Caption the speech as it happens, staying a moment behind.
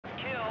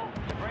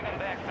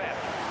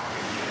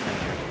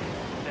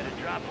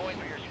drop point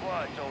for your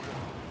squad, soldier.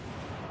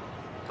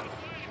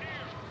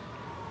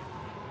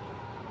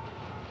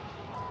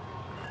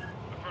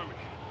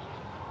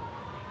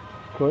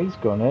 Cool, he's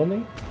gone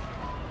early.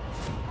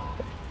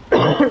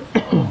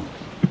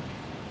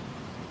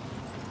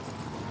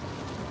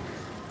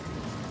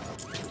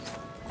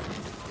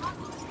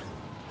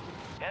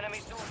 Enemy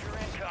soldier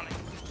incoming.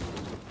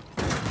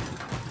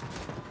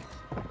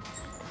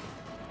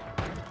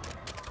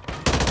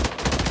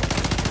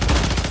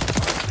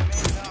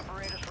 Remaining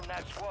operators from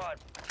that squad.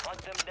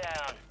 Hunt them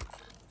down.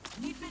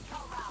 Need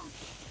mid-call round.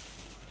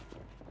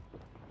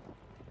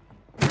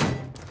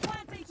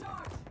 Planting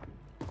charge.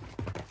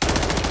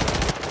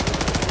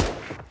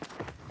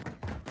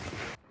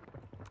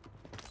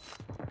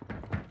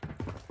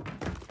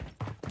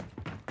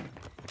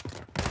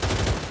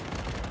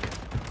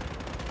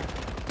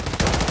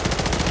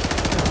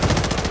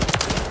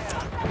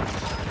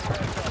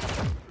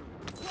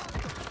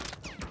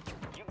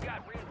 You've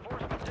got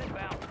reinforcements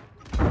inbound.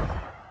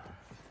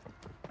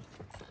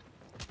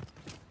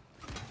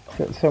 Is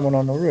that someone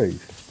on the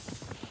roof?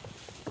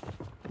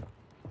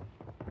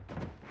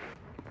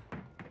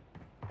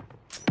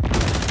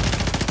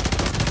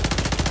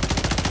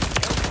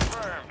 Kill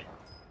confirmed.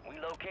 We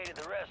located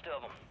the rest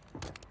of them.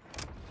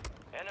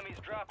 Enemies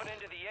dropping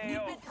into the Need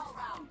AO. mid-call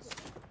rounds.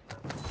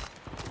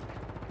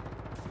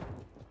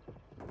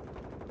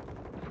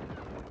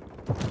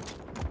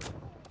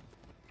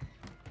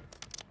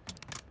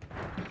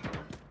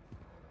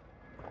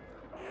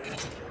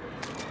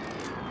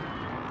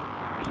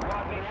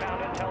 Squad mate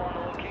found intel on the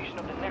location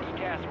of the next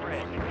gas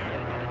spread. Get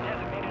it to the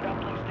designated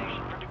uplink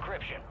station for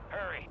decryption.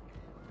 Hurry.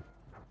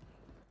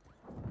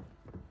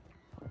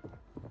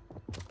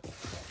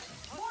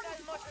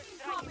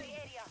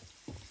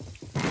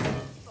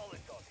 Solid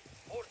copy.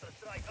 Mortar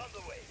strike on the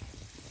way.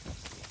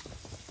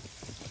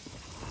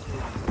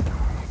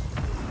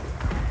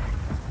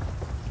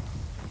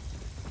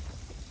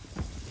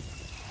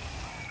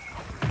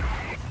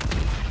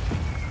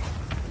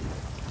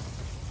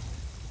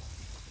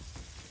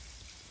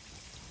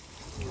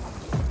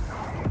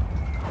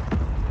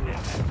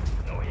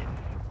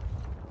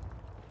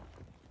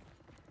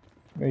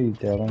 Where are you,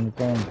 Dale? On the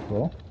ground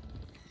floor?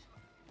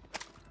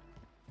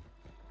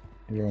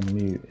 You're on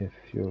mute if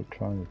you're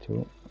trying to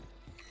talk.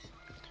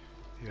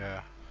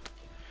 Yeah.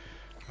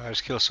 I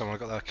just killed someone, I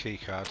got that key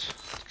card.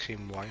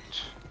 Team white.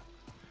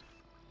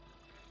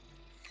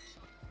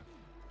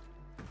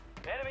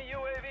 Enemy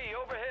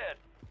UAV overhead.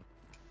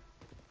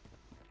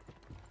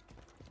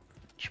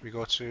 Should we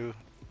go to...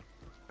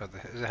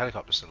 is the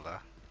helicopter still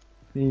there?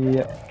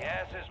 Yeah,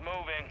 Gas is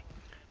moving.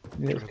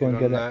 let's we go and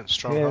go get down it. there,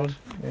 Stronghold?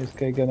 Yeah, let's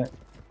go get it.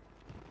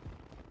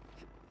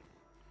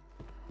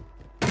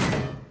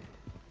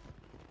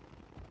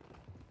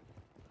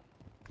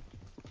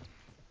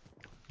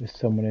 There's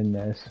someone in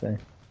there, so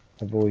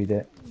avoid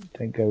it.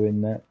 Don't go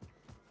in there.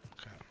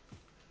 Okay.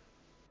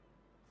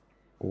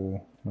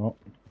 Or not.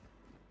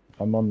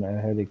 I'm on a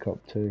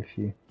helicopter if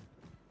you...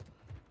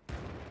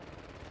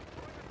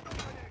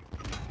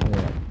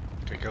 Yeah.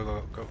 Okay,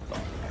 go.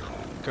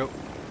 Go.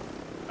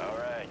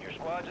 Alright, your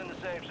squad's in the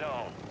safe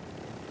zone.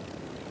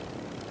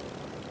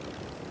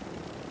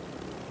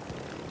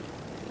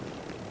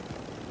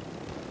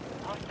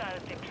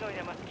 Hostiles deployed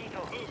a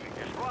mosquito.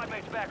 Your squad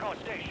mate's back on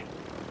station.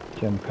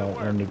 Jump out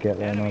when you get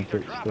there and I'll Enemies are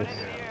ditch dropping this.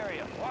 into the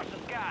area. Watch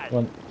the skies.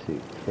 1,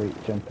 2, 3,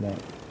 jumping out.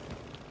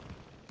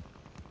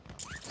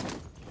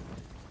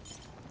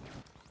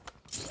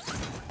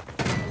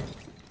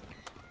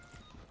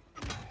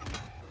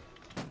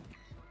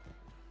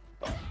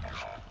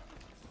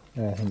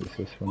 I think it's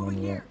this one on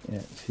the right. Yeah,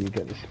 so you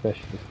get the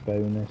specialist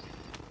bonus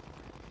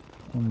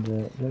and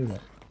load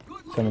it.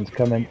 Someone's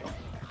coming.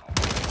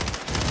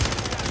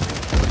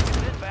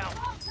 Inbound.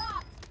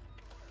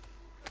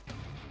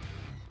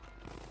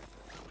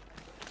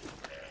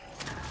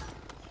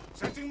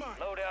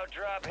 Loadout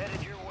drop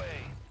headed your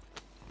way.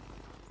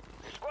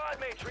 Squad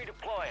mates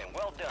redeploying.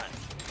 Well done.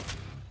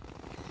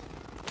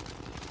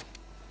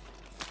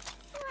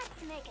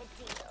 Let's make a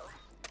deal.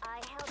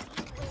 I help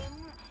you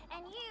win,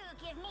 and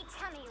you give me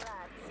tummy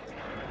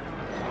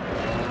rubs.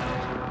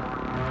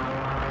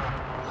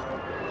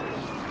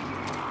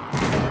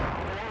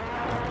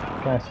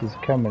 Gas is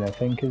coming, I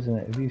think, isn't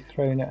it? Have you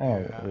thrown it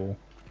out Yeah.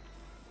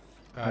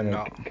 or?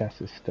 No. Gas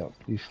is stopped.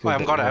 You Oh, still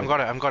I've got it.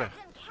 light.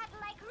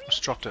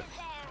 Just dropped it.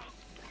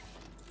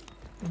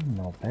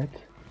 Not bad.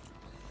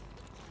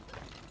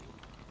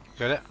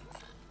 Get it?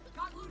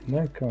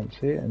 No, can't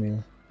see it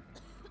anymore.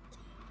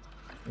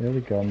 The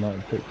other guy might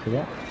have picked it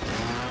up.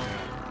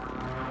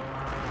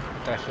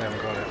 Definitely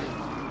haven't got it.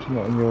 It's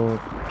not in your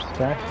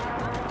stash.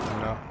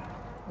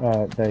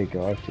 No. There you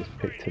go. I've just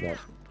picked it up.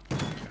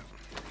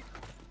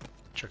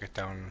 Chuck it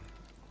down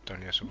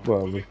here somewhere.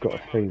 Well, we've got a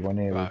free one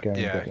here. We'll go and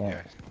yeah, get that.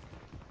 yeah.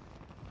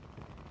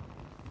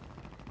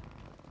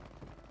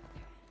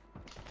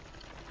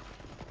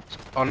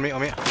 On me.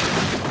 Enemy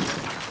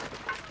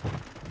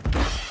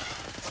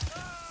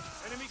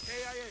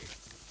KIA.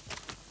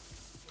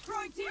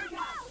 Throwing tear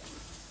gas.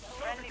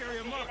 Friendly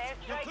precision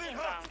airstrike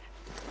inbound.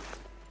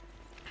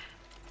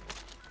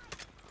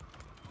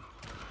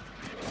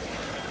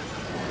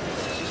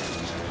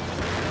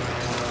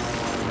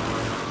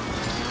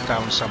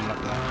 down someone up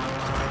there.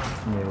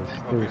 Yeah, there's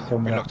Oh, still we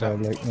someone up knocked there.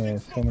 out. Like, yeah,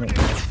 someone up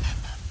there.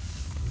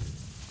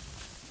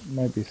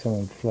 Maybe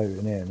someone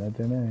floating in. I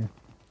don't know.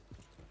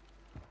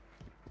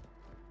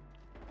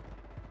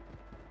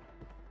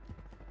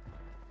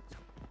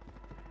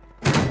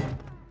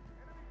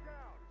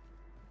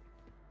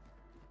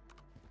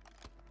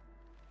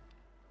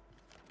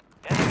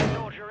 Enemy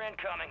soldier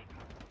incoming.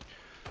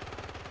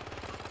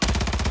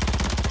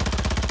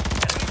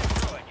 Enemy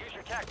destroyed. Use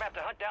your TAC map to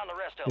hunt down the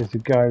rest of them. There's a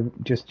guy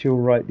just to your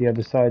right, the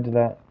other side of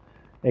that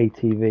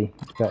ATV.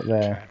 It's back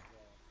there. Okay.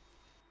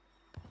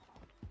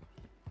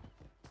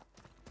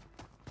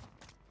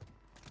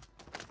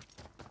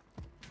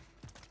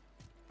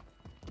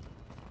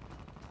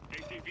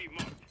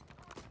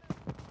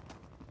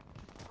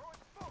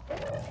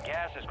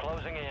 Gas is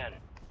closing in.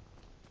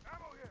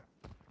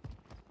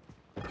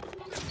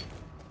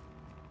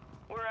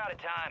 We're out of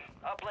time.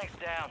 Uplinks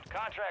down.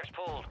 Contracts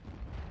pulled.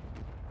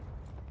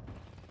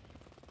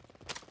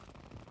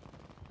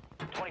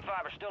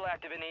 25 are still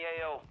active in the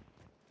AO.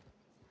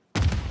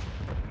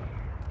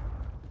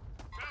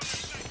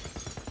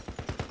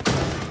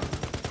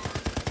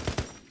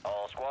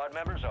 All squad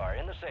members are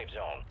in the safe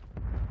zone.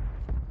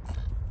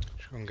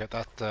 Just gonna get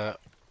that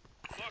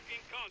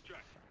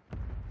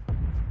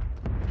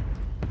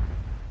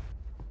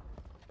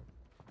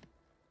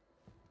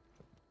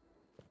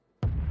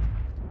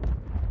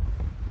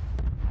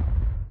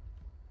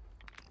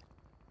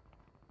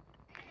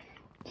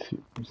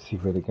See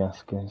where the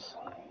gas goes.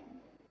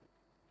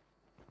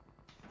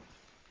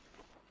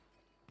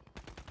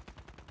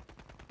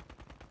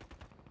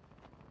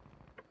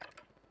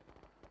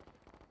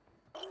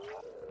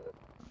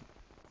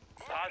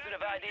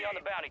 Positive ID on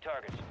the bounty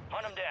targets.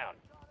 Hunt them down.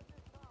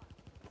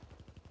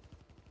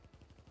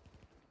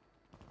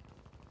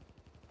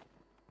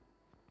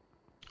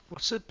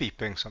 what's it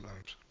beeping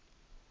sometimes?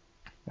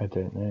 I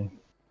don't know.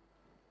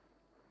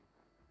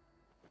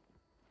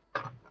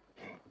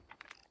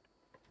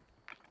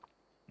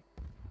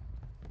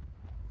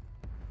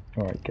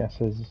 Alright,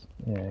 gas is,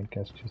 yeah,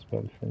 gas just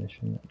about to finish,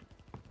 isn't it?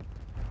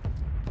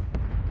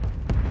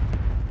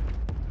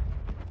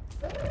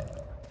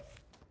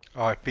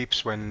 Oh, it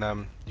beeps when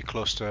you're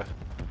close to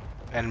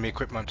enemy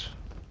equipment.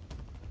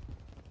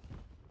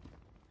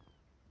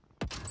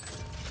 Do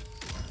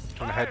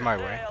you want to head my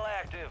way? Sale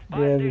active. Yeah, Buy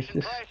there's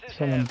station just prices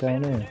someone have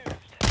been down here. reduced.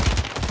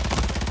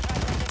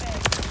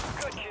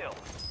 Good kill.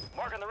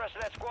 Marking the rest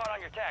of that squad on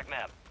your TAC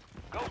map.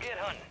 Go get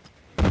hunting.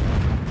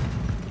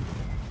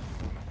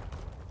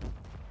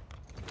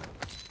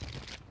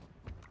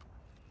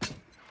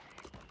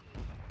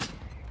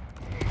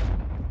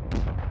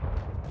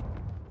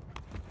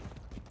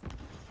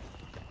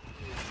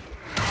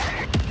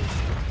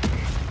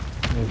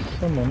 There's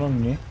someone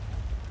on you.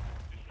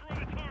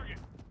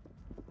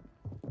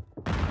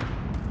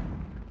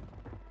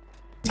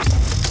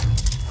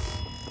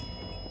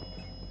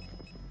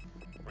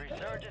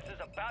 Resurgence is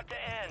about to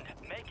end.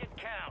 Make it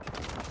count.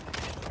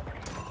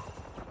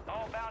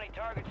 All bounty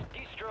targets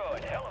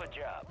destroyed. Hell of a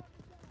job.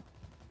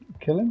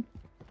 Kill him?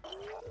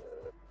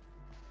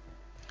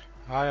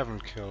 I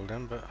haven't killed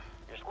him, but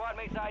Your squad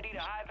mates ID'd a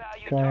high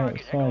value Guy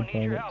target. They're gonna outside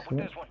need your by help the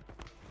with looks this one.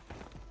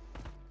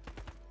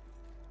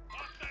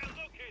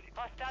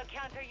 Hostile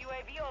counter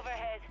UAV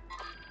overhead.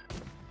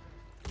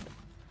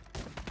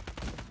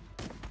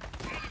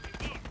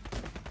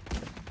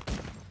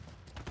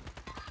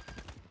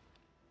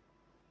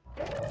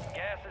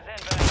 Gas is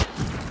inbound.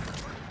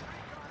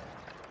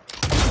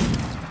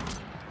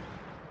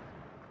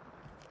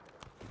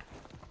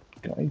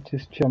 Guy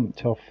just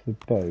jumped off the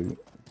boat.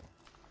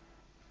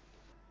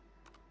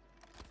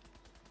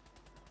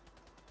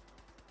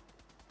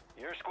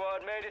 Your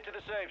squad made it to the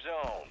safe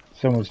zone.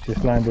 Someone's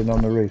just landed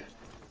on the roof.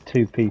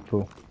 2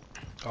 people.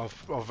 of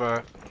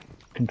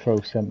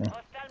Control centre.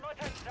 Hostile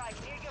motor strike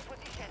near your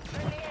position.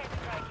 Friendly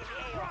airstrike in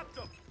the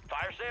AO.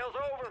 Fire sales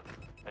over.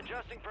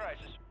 Adjusting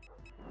prices.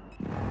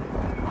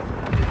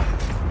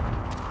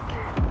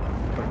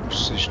 put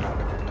precision on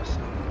it or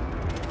nothing.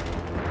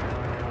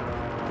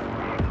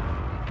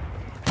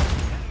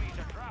 Enemies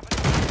are dropping.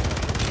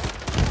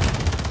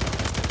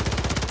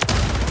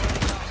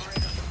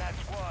 Operators from that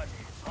squad.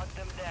 Hunt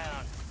them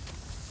down.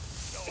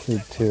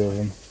 Killed 2 of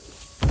them.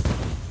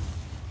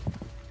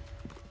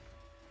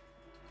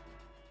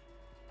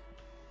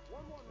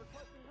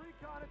 Requesting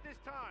recon at this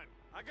time.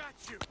 I got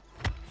you.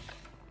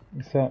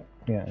 Is that?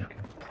 Yeah, okay.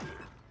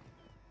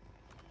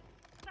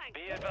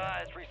 Be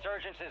advised,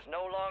 resurgence is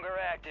no longer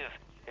active.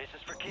 This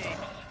is for keeps.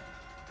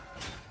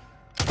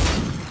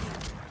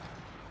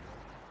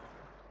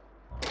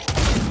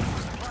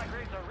 Supply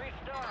crates are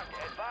restocked.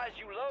 Advise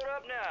you load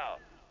up now.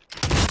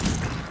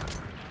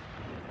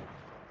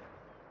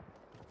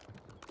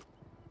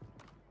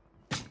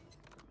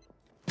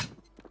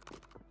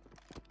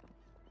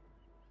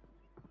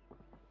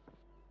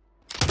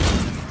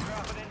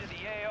 Dropping into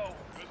the AO.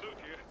 Good loot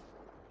here.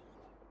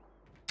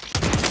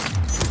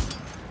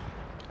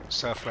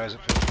 Self-res it.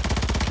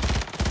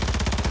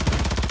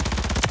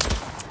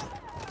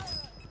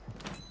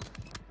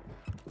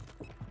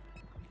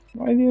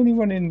 Am I the only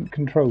one in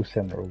control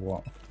centre or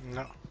what?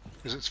 No.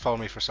 Is it follow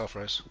me for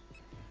self-res?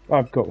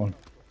 I've got one.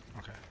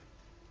 Okay.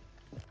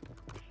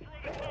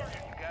 You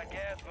got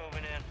gas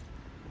moving in.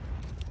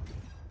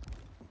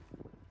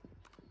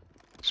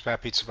 Spare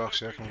pizza box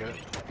here, can we get it?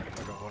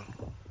 I got one.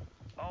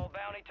 All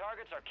bounty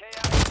targets are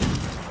KIA.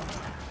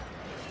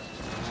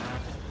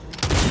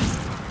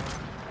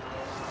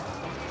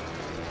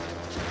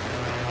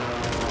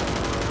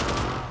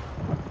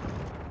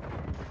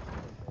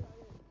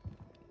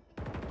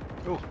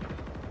 Oh!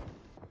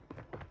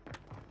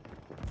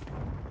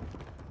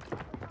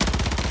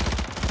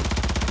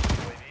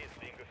 UAV is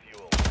being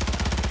refueled.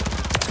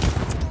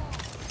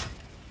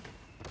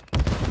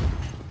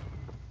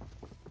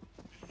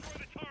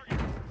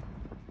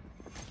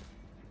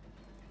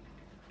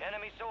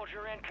 Enemy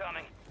soldier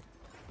incoming.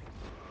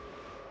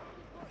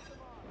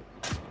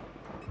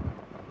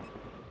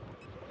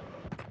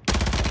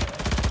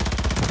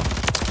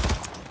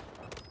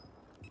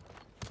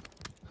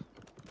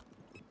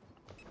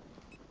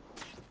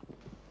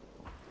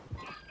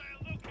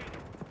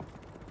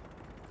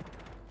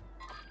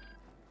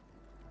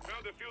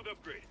 Found a field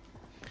upgrade.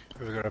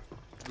 Have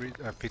we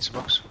got a pizza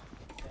box?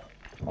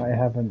 I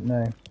haven't,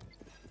 no.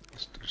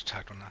 There's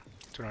tagged on that.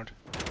 Turn around.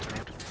 Turn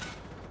around.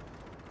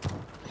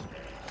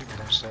 People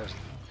downstairs.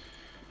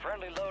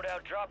 Friendly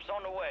loadout drops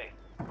on the way.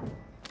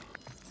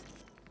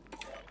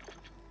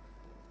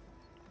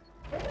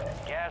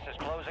 Gas is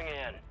closing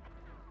in.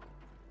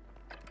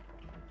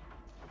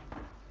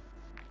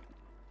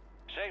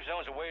 Safe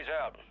zone's a ways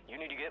out. You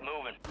need to get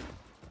moving.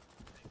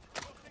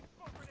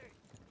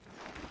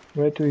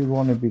 Where do we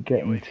want to be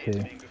getting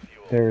to?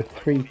 There are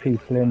 3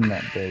 people in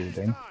that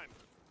building.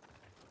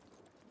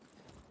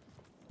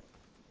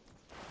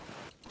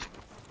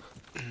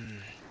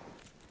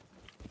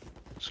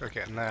 So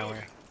getting there, we.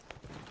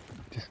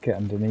 Just get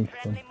underneath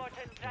them. Friendly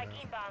mortar strike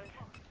inbound.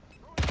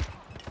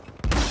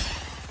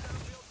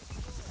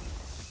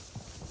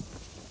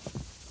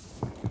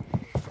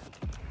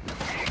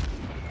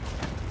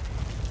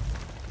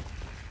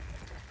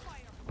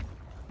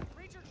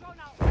 Reach your drone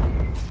out.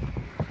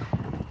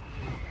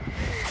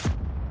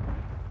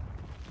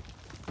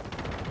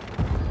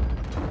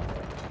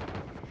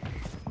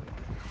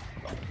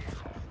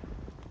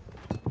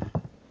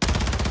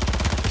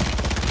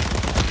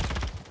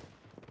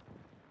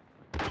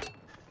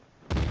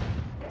 You're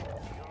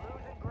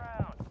losing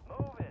ground.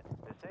 Move it.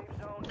 The safe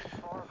zone is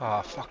far from Ah,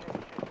 your fuck.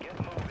 location. Get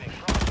moving.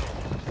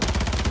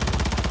 Pronto.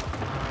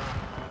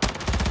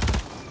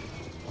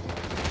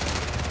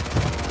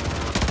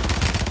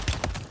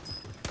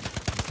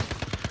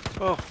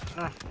 Oh!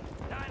 9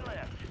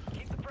 left.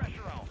 Keep the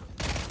pressure on.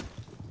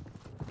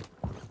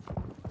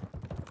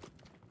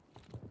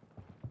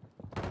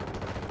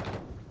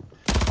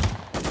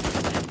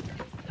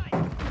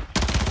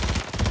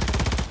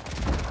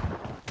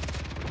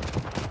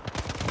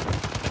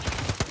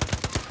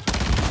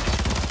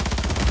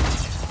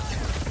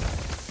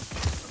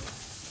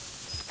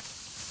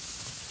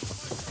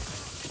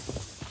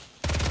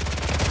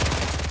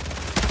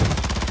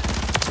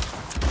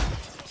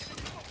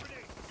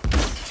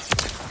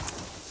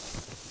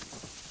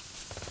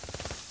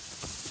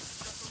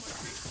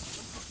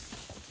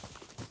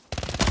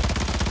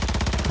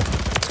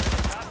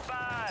 Top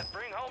 5.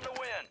 Bring home the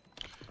win.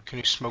 Can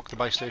you smoke the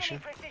buy station?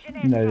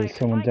 Precision No, airstrike. there's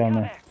someone down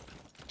there.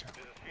 This is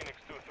Phoenix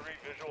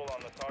 2-3, visual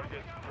on the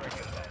target.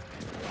 Dragon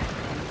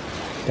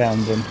Tank.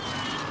 Downed them.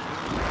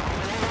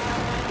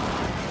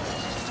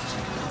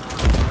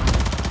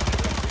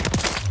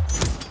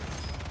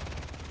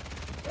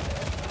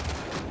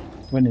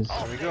 When is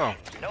There we go.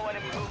 No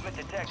enemy movement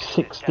detected. this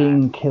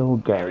 16 time.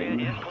 kill Area game?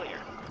 is clear.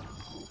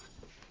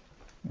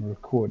 I'm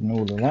recording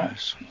all of that.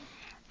 Nice.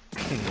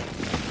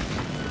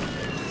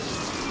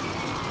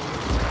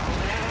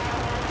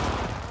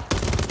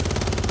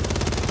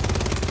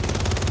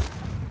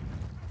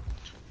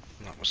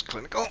 That was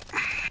clinical.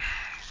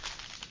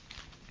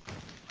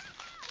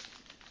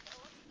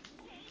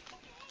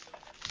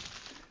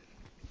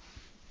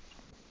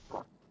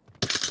 Well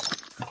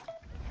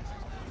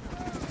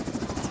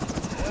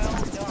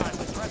done.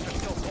 The threats are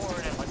still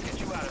pouring in. Let's get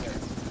you out of there.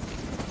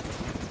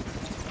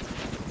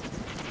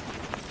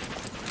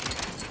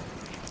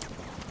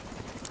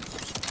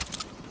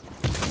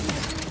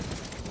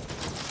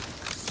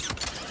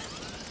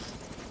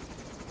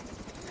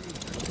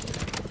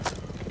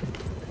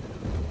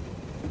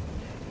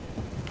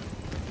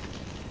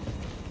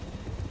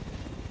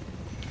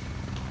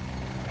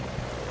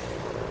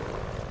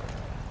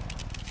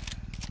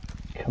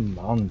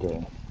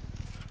 Commander.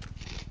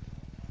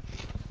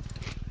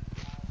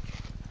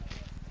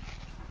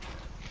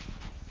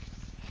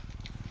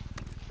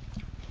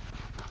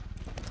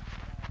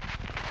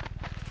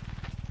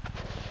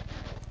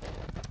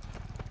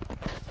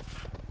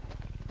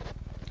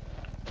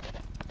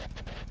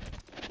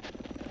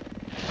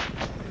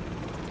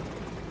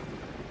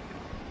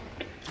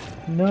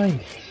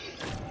 Nice.